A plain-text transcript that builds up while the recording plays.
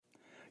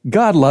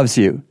God loves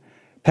you.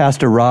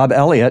 Pastor Rob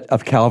Elliott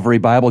of Calvary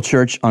Bible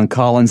Church on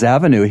Collins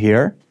Avenue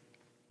here.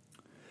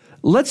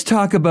 Let's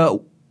talk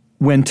about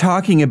when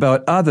talking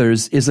about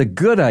others is a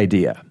good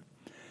idea.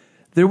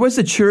 There was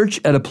a church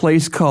at a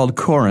place called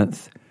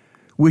Corinth,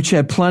 which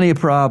had plenty of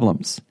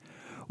problems.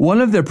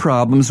 One of their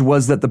problems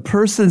was that the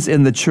persons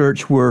in the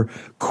church were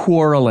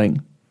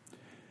quarreling.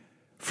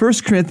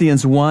 1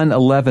 Corinthians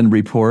 1:11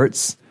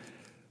 reports,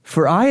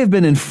 "For I have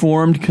been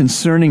informed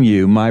concerning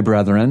you, my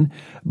brethren,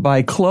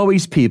 by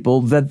Chloe's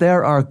people, that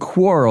there are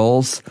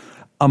quarrels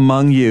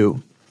among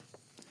you."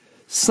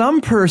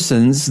 Some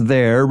persons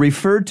there,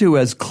 referred to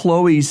as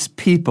Chloe's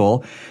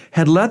people,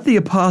 had let the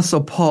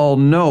Apostle Paul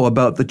know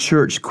about the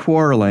church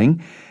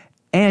quarreling,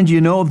 and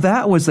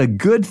that was a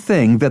good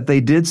thing that they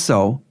did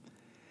so.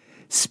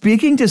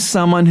 Speaking to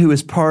someone who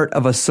is part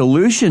of a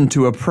solution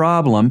to a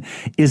problem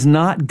is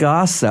not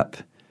gossip.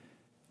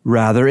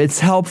 Rather, it's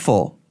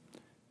helpful.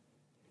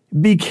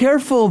 Be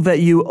careful that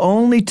you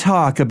only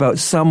talk about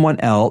someone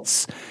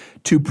else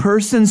to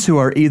persons who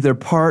are either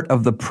part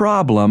of the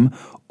problem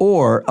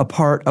or a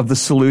part of the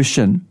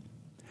solution.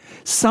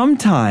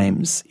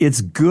 Sometimes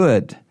it's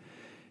good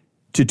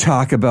to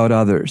talk about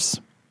others.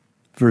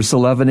 Verse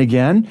 11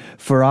 again,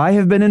 "For I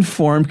have been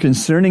informed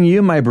concerning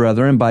you, my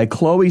brethren, by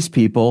Chloe's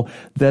people,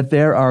 that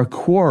there are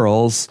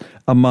quarrels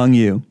among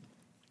you."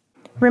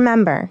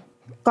 Remember,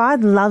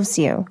 God loves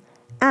you,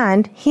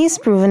 and He's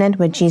proven it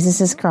with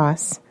Jesus'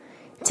 cross.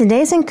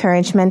 Today's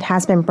encouragement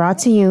has been brought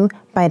to you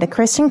by the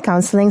Christian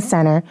Counseling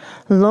Center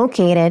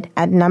located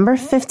at number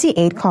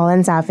 58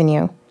 Collins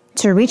Avenue.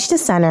 To reach the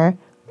center,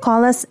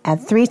 call us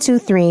at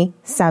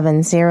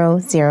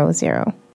 323-7000.